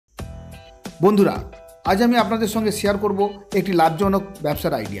বন্ধুরা, আজ আমি আপনাদের সঙ্গে শেয়ার করব একটি লাভজনক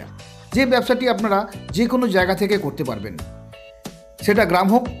ব্যবসার আইডিয়া, যে ব্যবসাটি আপনারা যে কোনো জায়গা থেকে করতে পারবেন, সেটা গ্রাম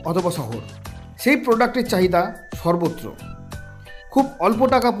হোক অথবা শহর। সেই প্রোডাক্টের চাহিদা সর্বত্র। খুব অল্প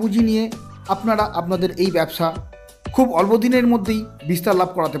টাকা পুঁজি নিয়ে আপনারা আপনাদের এই ব্যবসা খুব অল্প দিনের মধ্যেই বিস্তার লাভ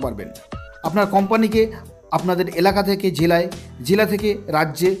করাতে পারবেন। আপনার কোম্পানিকে আপনাদের এলাকা থেকে জেলায়, জেলা থেকে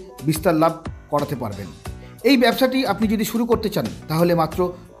রাজ্যে বিস্তার লাভ করাতে পারবেন। এই ব্যবসাটি আপনি যদি শুরু করতে চান তাহলে মাত্র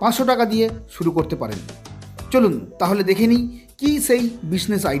 500 টাকা দিয়ে শুরু করতে পারেন। চলুন তাহলে দেখে নিই কী সেই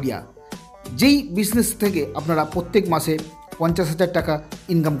বিজনেস আইডিয়া, যেই বিজনেস থেকে আপনারা প্রত্যেক মাসে 50,000 টাকা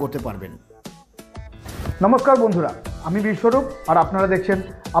ইনকাম করতে পারবেন। নমস্কার বন্ধুরা, আমি বিশ্বরূপ আর আপনারা দেখছেন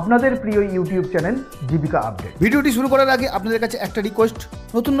আপনাদের প্রিয় ইউটিউব চ্যানেল জীবিকা আপডেট। ভিডিওটি শুরু করার আগে আপনাদের কাছে একটা রিকোয়েস্ট,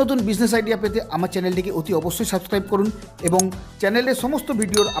 নতুন নতুন বিজনেস আইডিয়া পেতে আমার চ্যানেলটিকে অতি অবশ্যই সাবস্ক্রাইব করুন এবং চ্যানেলের সমস্ত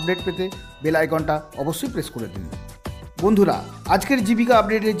ভিডিওর আপডেট পেতে বেল আইকনটা অবশ্যই প্রেস করে দিন। বন্ধুরা, আজকের জীবিকা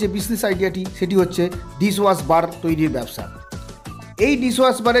আপডেটের যে বিজনেস আইডিয়াটি সেটি হচ্ছে ডিশওয়াশ বার তৈরির ব্যবসা। এই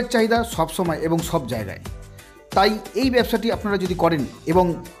ডিশওয়াশ বারের চাহিদা সবসময় এবং সব জায়গায়, তাই এই ব্যবসাটি আপনারা যদি করেন এবং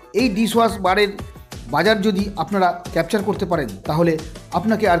এই ডিশওয়াশ বারের বাজার যদি আপনারা ক্যাপচার করতে পারেন তাহলে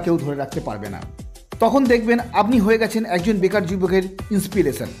আপনাকে আর কেউ ধরে রাখতে পারবে না। তখন দেখবেন আপনি হয়ে গেছেন একজন বেকার যুবকের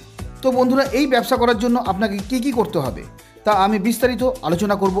ইন্সপিরেশন। তো বন্ধুরা, এই ব্যবসা করার জন্য আপনাকে কী করতে হবে তা আমি বিস্তারিত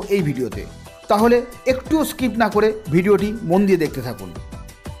আলোচনা করব এই ভিডিওতে। তাহলে একটুও স্কিপ না করে ভিডিওটি মন দিয়ে দেখতে থাকুন।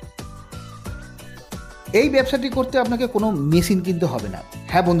 এই ব্যবসাটি করতে আপনাকে কোনো মেশিন কিনতে হবে না।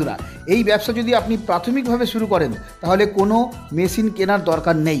 হ্যাঁ বন্ধুরা, এই ব্যবসা যদি আপনি প্রাথমিকভাবে শুরু করেন তাহলে কোনো মেশিন কেনার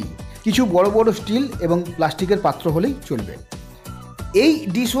দরকার নেই। কিছু বড় বড় স্টিল এবং প্লাস্টিকের পাত্র হলেই চলবে। এই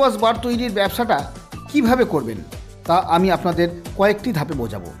ডিশওয়াশ বার তৈরির ব্যবসাটা কিভাবে করবেন তা আমি আপনাদের কয়েকটি ধাপে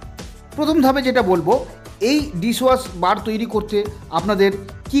বোঝাবো। প্রথম ধাপে যেটা বলবো, এই ডিশওয়াশ বার তৈরি করতে আপনাদের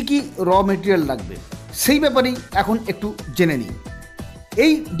কি র মেটেরিয়াল লাগবে সেই ব্যাপারেই এখন একটু জেনে নিই।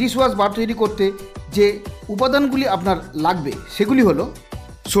 এই ডিশওয়াশ বার তৈরি করতে যে উপাদানগুলি আপনার লাগবে সেগুলি হলো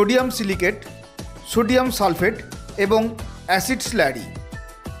সোডিয়াম সিলিকেট, সোডিয়াম সালফেট এবং অ্যাসিড স্ল্যারি।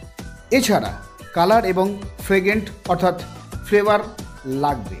 এছাড়া কালার এবং ফ্রেগ্রেন্ট অর্থাৎ ফ্লেভার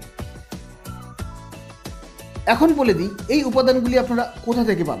লাগবে। এখন বলে দিই এই উপাদানগুলি আপনারা কোথা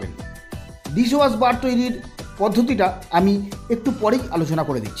থেকে পাবেন। ডিশওয়াশ বার তৈরির পদ্ধতিটা আমি একটু পরেই আলোচনা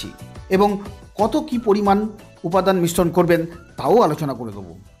করে দিচ্ছি এবং কত কি পরিমাণ উপাদান মিশ্রণ করবেন তাও আলোচনা করে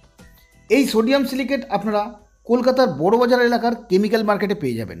দেবো। এই সোডিয়াম সিলিকেট আপনারা কলকাতার বড়বাজার এলাকার কেমিক্যাল মার্কেটে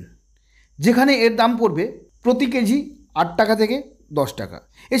পেয়ে যাবেন, যেখানে এর দাম পড়বে প্রতি কেজি 8 টাকা থেকে 10 টাকা।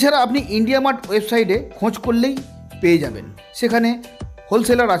 এছাড়া আপনি ইন্ডিয়া মার্ট ওয়েবসাইটে খোঁজ করলেই পেয়ে যাবেন, সেখানে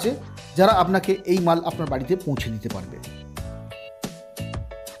হোলসেলার আছে যারা আপনাকে এই মাল আপনার বাড়িতে পৌঁছে দিতে পারবে।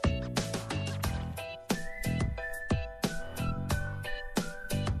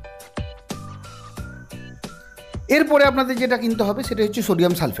 এরপরে আপনাদের যেটা কিনতে হবে সেটা হচ্ছে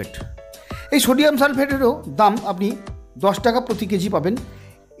সোডিয়াম সালফেট। এই সোডিয়াম সালফেটেরও দাম আপনি 10 টাকা প্রতি কেজি পাবেন।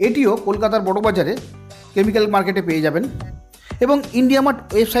 এটিও কলকাতার বড়বাজারে কেমিক্যাল মার্কেটে পেয়ে যাবেন এবং ইন্ডিয়া মার্ট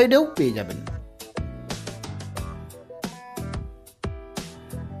ওয়েবসাইটেও পেয়ে যাবেন।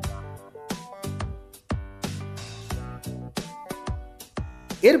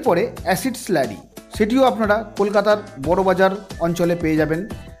 এরপরে অ্যাসিড স্ল্যারি, সেটিও আপনারা কলকাতার বড়বাজার অঞ্চলে পেয়ে যাবেন,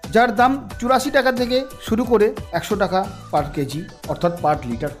 যার দাম 84 টাকা থেকে শুরু করে 100 টাকা পার কেজি অর্থাৎ পার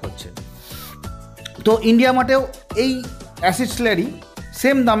লিটার হচ্ছে। তো ইন্ডিয়া মার্টেও এই অ্যাসিড স্ল্যারি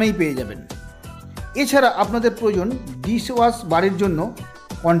সেম দামেই পেয়ে যাবেন। এছাড়া আপনাদের প্রয়োজন ডিশওয়াশ বারের জন্য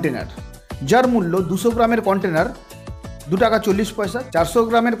কন্টেনার, যার মূল্য 200 গ্রামের কন্টেনার 2 টাকা 40 পয়সা, 400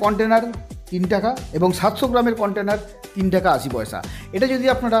 গ্রামের কন্টেনার 3 টাকা এবং 700 গ্রামের কন্টেনার 3 টাকা 80 পয়সা। এটা যদি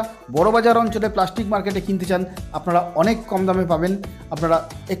আপনারা বড়বাজার অঞ্চলে প্লাস্টিক মার্কেটে কিনতে চান আপনারা অনেক কম দামে পাবেন। আপনারা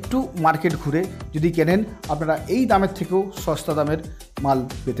একটু মার্কেট ঘুরে যদি কেনেন আপনারা এই দামের থেকেও সস্তা দামের মাল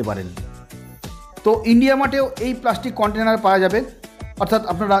পেতে পারেন। তো ইন্ডিয়া মার্টেও এই প্লাস্টিক কন্টেনার পাওয়া যাবে, অর্থাৎ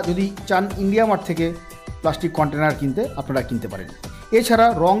আপনারা যদি চান ইন্ডিয়া মার্ট থেকে প্লাস্টিক কন্টেনার কিনতে আপনারা কিনতে পারেন। এছাড়া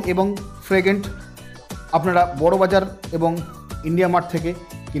রং এবং ফ্রেগ্রেন্ট আপনারা বড়বাজার এবং ইন্ডিয়া মার্ট থেকে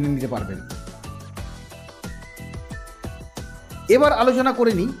কিনে নিতে পারবেন। এবার আলোচনা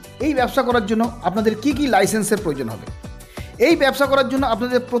করে নিই এই ব্যবসা করার জন্য আপনাদের কি লাইসেন্সের প্রয়োজন হবে। এই ব্যবসা করার জন্য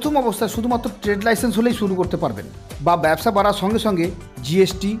আপনাদের প্রথম অবস্থায় শুধুমাত্র ট্রেড লাইসেন্স হলেই শুরু করতে পারবেন, বা ব্যবসা বাড়ার সঙ্গে সঙ্গে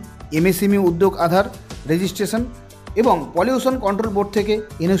জিএসটি, এমএসএমই উদ্যোগ আধার রেজিস্ট্রেশন এবং পলিউশন কন্ট্রোল বোর্ড থেকে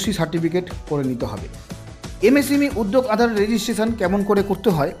এনওসি সার্টিফিকেট করে নিতে হবে। এমএসএমই উদ্যোগ আধার রেজিস্ট্রেশন কেমন করে করতে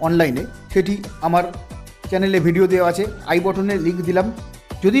হয় অনলাইনে সেটি আমার চ্যানেলে ভিডিও দেওয়া আছে, আই বটনে লিঙ্ক দিলাম,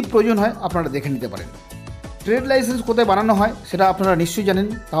 যদি প্রয়োজন হয় আপনারা দেখে নিতে পারেন। ট্রেড লাইসেন্স কোথায় বানানো হয় সেটা আপনারা নিশ্চয়ই জানেন,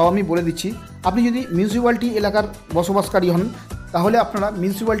 তাও আমি বলে দিচ্ছি। আপনি যদি মিউনিসিপ্যালিটি এলাকার বসবাসকারী হন তাহলে আপনারা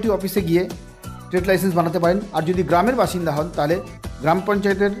মিউনিসিপ্যালিটি অফিসে গিয়ে ট্রেড লাইসেন্স বানাতে পারেন, আর যদি গ্রামের বাসিন্দা হন তাহলে গ্রাম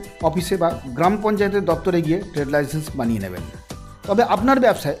পঞ্চায়েতের অফিসে বা গ্রাম পঞ্চায়েতের দপ্তরে গিয়ে ট্রেড লাইসেন্স বানিয়ে নেবেন। তবে আপনার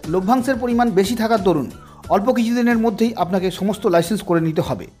ব্যবসায় লভ্যাংশের পরিমাণ বেশি থাকার দরুন অল্প কিছুদিনের মধ্যেই আপনাকে সমস্ত লাইসেন্স করে নিতে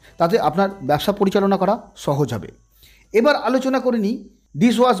হবে, তাতে আপনার ব্যবসা পরিচালনা করা সহজ হবে। এবার আলোচনা করে নিই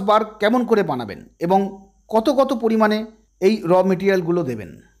ডিশওয়াশ বার কেমন করে বানাবেন এবং কত কত পরিমাণে এই র মেটেরিয়ালগুলো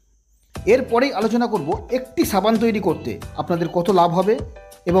দেবেন। এরপরেই আলোচনা করব একটি সাবান তৈরি করতে আপনাদের কত লাভ হবে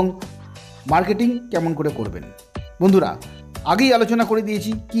এবং মার্কেটিং কেমন করে করবেন। বন্ধুরা, আগেই আলোচনা করে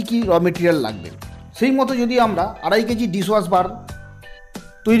দিয়েছি কি কি র মেটেরিয়াল লাগবে। সেই মতো যদি আমরা 2.5 কেজি ডিশওয়াশ বার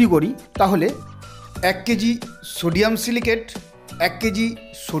তৈরি করি, তাহলে 1 KG sodium silicate, 1 KG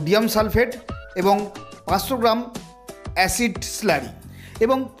sodium sulphate এবং 500 গ্রাম অ্যাসিড স্লারি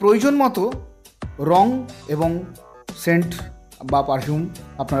এবং প্রয়োজন মতো রং এবং সেন্ট বা পারফিউম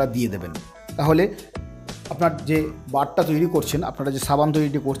আপনারা দিয়ে দেবেন। তাহলে আপনার যে বারটা তৈরি করছেন, আপনারা যে সাবান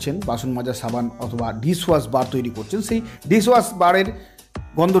তৈরি করছেন, বাসন মাজার সাবান অথবা ডিশওয়াশ বার তৈরি করছেন, সেই ডিশওয়াশ বারের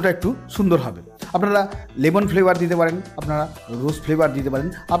গন্ধটা একটু সুন্দর হবে। আপনারা লেমন ফ্লেভার দিতে পারেন, আপনারা রোজ ফ্লেভার দিতে পারেন,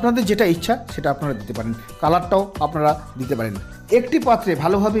 আপনাদের যেটা ইচ্ছা সেটা আপনারা দিতে পারেন। কালারটাও আপনারা দিতে পারেন। একটি পাত্রে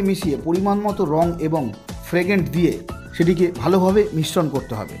ভালোভাবে মিশিয়ে পরিমাণ মতো রং এবং ফ্রেগ্রেন্ট দিয়ে সেটিকে ভালোভাবে মিশ্রণ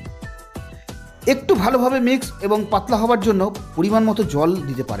করতে হবে। একটু ভালোভাবে মিক্স এবং পাতলা হওয়ার জন্য পরিমাণ মতো জল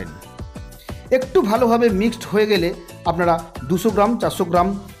দিতে পারেন। একটু ভালোভাবে মিক্সড হয়ে গেলে আপনারা 200 গ্রাম, 400 গ্রাম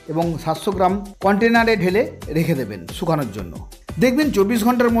এবং 700 গ্রাম কন্টেনারে ঢেলে রেখে দেবেন শুকানোর জন্য। দেখবেন 24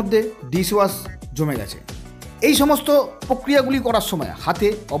 ঘন্টার মধ্যে ডিশওয়াশ জমে গেছে। এই সমস্ত প্রক্রিয়াগুলি করার সময় হাতে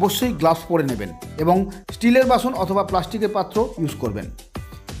অবশ্যই গ্লাভস পরে নেবেন এবং স্টিলের বাসন অথবা প্লাস্টিকের পাত্র ইউজ করবেন।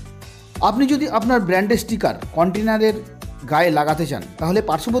 আপনি যদি আপনার ব্র্যান্ডের স্টিকার কন্টেনারের গায়ে লাগাতে চান, তাহলে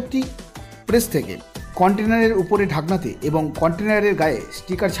পার্শ্ববর্তী প্রেস থেকে কন্টেনারের উপরে ঢাকনাতে এবং কন্টেনারের গায়ে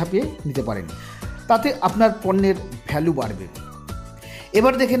স্টিকার ছাপিয়ে নিতে পারেন। তাতে আপনার পণ্যের ভ্যালু বাড়বে।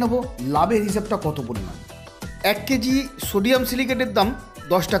 এবার দেখে নেব লাভের হিসাবটা কত পরিমাণ। 1 কেজি সোডিয়াম সিলিকেটের দাম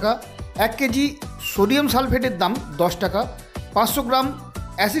 10 টাকা, 1 কেজি সোডিয়াম সালফেটের দাম 10 টাকা, 500 গ্রাম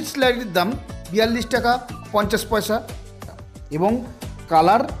অ্যাসিড স্লারির দাম 42 টাকা 50 পয়সা এবং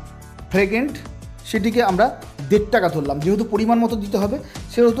কালার ফ্রেগ্রেন্ট সেটিকে আমরা 1.5 টাকা ধরলাম। যেহেতু পরিমাণ মতো দিতে হবে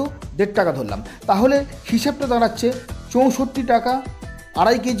সেহেতু 1.5 টাকা ধরলাম। তাহলে হিসাবটা দাঁড়াচ্ছে 64 টাকা।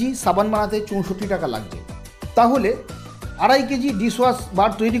 2.5 কেজি সাবান বানাতে 64 টাকা লাগবে। তাহলে 2.5 কেজি ডিশওয়াশ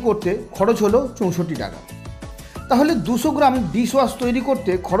বার তৈরি করতে খরচ হলো 64 টাকা। তাহলে 200 গ্রাম ডিশওয়াশ তৈরি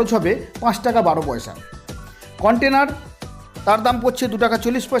করতে খরচ হবে 5 টাকা 12 পয়সা। কন্টেনার তার দাম পড়ছে 2 টাকা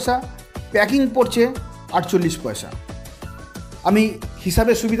 40 পয়সা, প্যাকিং পড়ছে 48 পয়সা। আমি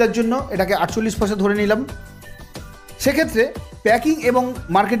হিসাবের সুবিধার জন্য এটাকে 48 পয়সা ধরে নিলাম। সেক্ষেত্রে প্যাকিং এবং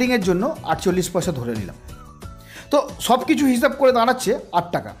মার্কেটিংয়ের জন্য 48 পয়সা ধরে নিলাম। তো সব কিছু হিসাব করে দাঁড়াচ্ছে 8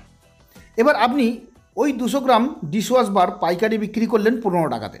 টাকা। এবার আপনি ওই 200 গ্রাম ডিশওয়াশ বার পাইকারি বিক্রি করলেন 15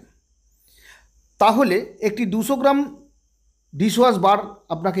 টাকাতে। তাহলে একটি 200 গ্রাম ডিশওয়াশ বার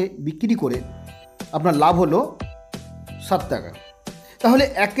আপনাকে বিক্রি করে আপনার লাভ হলো 7 টাকা। তাহলে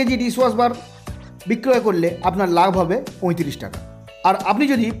 1 কেজি ডিশওয়াশ বার বিক্রয় করলে আপনার লাভ হবে 35 টাকা। আর আপনি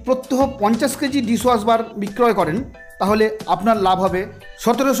যদি প্রত্যহ 50 কেজি ডিশওয়াশ বার বিক্রয় করেন, তাহলে আপনার লাভ হবে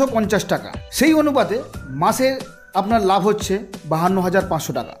 1750 টাকা। সেই অনুপাতে মাসে আপনার লাভ হচ্ছে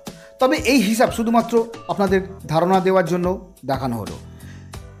 52,500 টাকা। তবে এই হিসাব শুধুমাত্র আপনাদের ধারণা দেওয়ার জন্য দেখানো হলো।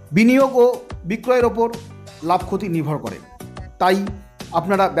 বিনিয়োগ ও বিক্রয়ের ওপর লাভ ক্ষতি নির্ভর করে। তাই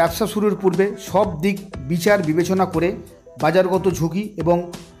আপনারা ব্যবসা শুরুর পূর্বে সব দিক বিচার বিবেচনা করে বাজারগত ঝুঁকি এবং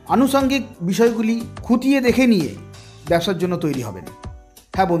আনুষঙ্গিক বিষয়গুলি খুঁটিয়ে দেখে নিয়ে ব্যবসার জন্য তৈরি হবেন।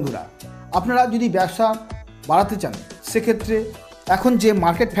 হ্যাঁ বন্ধুরা, আপনারা যদি ব্যবসা বাড়াতে চান, সেক্ষেত্রে এখন যে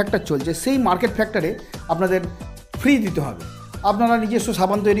মার্কেট ফ্যাক্টর চলছে সেই মার্কেট ফ্যাক্টরে আপনাদের ফ্রি দিতে হবে। আপনারা নিজস্ব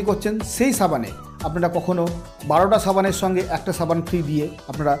সাবান তৈরি করছেন, সেই সাবানে আপনারা কখনো 12টা সাবানের সঙ্গে একটা সাবান ফ্রি দিয়ে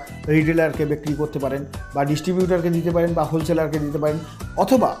আপনারা রিটেলারকে বিক্রি করতে পারেন বা ডিস্ট্রিবিউটারকে দিতে পারেন বা হোলসেলারকে দিতে পারেন,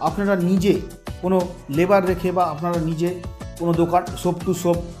 অথবা আপনারা নিজে কোনো লেবার রেখে বা আপনারা নিজে কোনো দোকান সোপ টু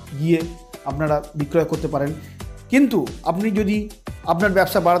সোপ গিয়ে আপনারা বিক্রয় করতে পারেন। কিন্তু আপনি যদি আপনার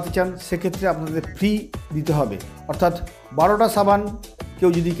ব্যবসা বাড়াতে চান, সেক্ষেত্রে আপনাদের ফ্রি দিতে হবে। অর্থাৎ 12টা সাবান কেউ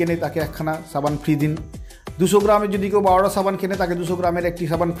যদি কেনে তাকে একখানা সাবান ফ্রি দিন। 200 গ্রামের যদি কেউ 12টা সাবান কেনে তাকে 200 গ্রামের একটি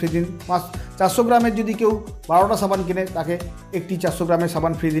সাবান ফ্রি দিন। 400 গ্রামের যদি কেউ 12টা সাবান কেনে তাকে একটি 400 গ্রামের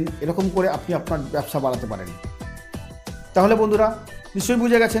সাবান ফ্রি দিন। এরকম করে আপনি আপনার ব্যবসা বাড়াতে পারেন। তাহলে বন্ধুরা নিশ্চয়ই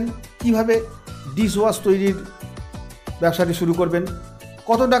বুঝে গেছেন কীভাবে ডিশওয়াশ তৈরির ব্যবসাটি শুরু করবেন,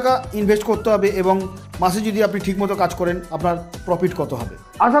 কত টাকা ইনভেস্ট করতে হবে এবং মাসে যদি আপনি ঠিকমতো কাজ করেন আপনার প্রফিট কত হবে।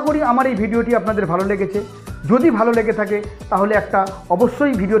 আশা করি আমার এই ভিডিওটি আপনাদের ভালো লেগেছে। যদি ভালো লেগে থাকে তাহলে একটা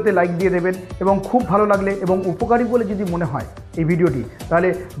অবশ্যই ভিডিওতে লাইক দিয়ে দেবেন এবং খুব ভালো লাগলে এবং উপকারী বলে যদি মনে হয় এই ভিডিওটি, তাহলে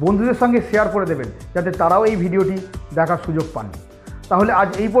বন্ধুদের সঙ্গে শেয়ার করে দেবেন যাতে তারাও এই ভিডিওটি দেখার সুযোগ পান। তাহলে আজ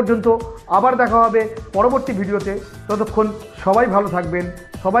এই পর্যন্ত, আবার দেখা হবে পরবর্তী ভিডিওতে। ততক্ষণ সবাই ভালো থাকবেন,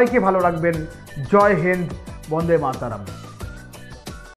 সবাইকে ভালো রাখবেন। জয় হিন্দ, বন্দে মাতরম।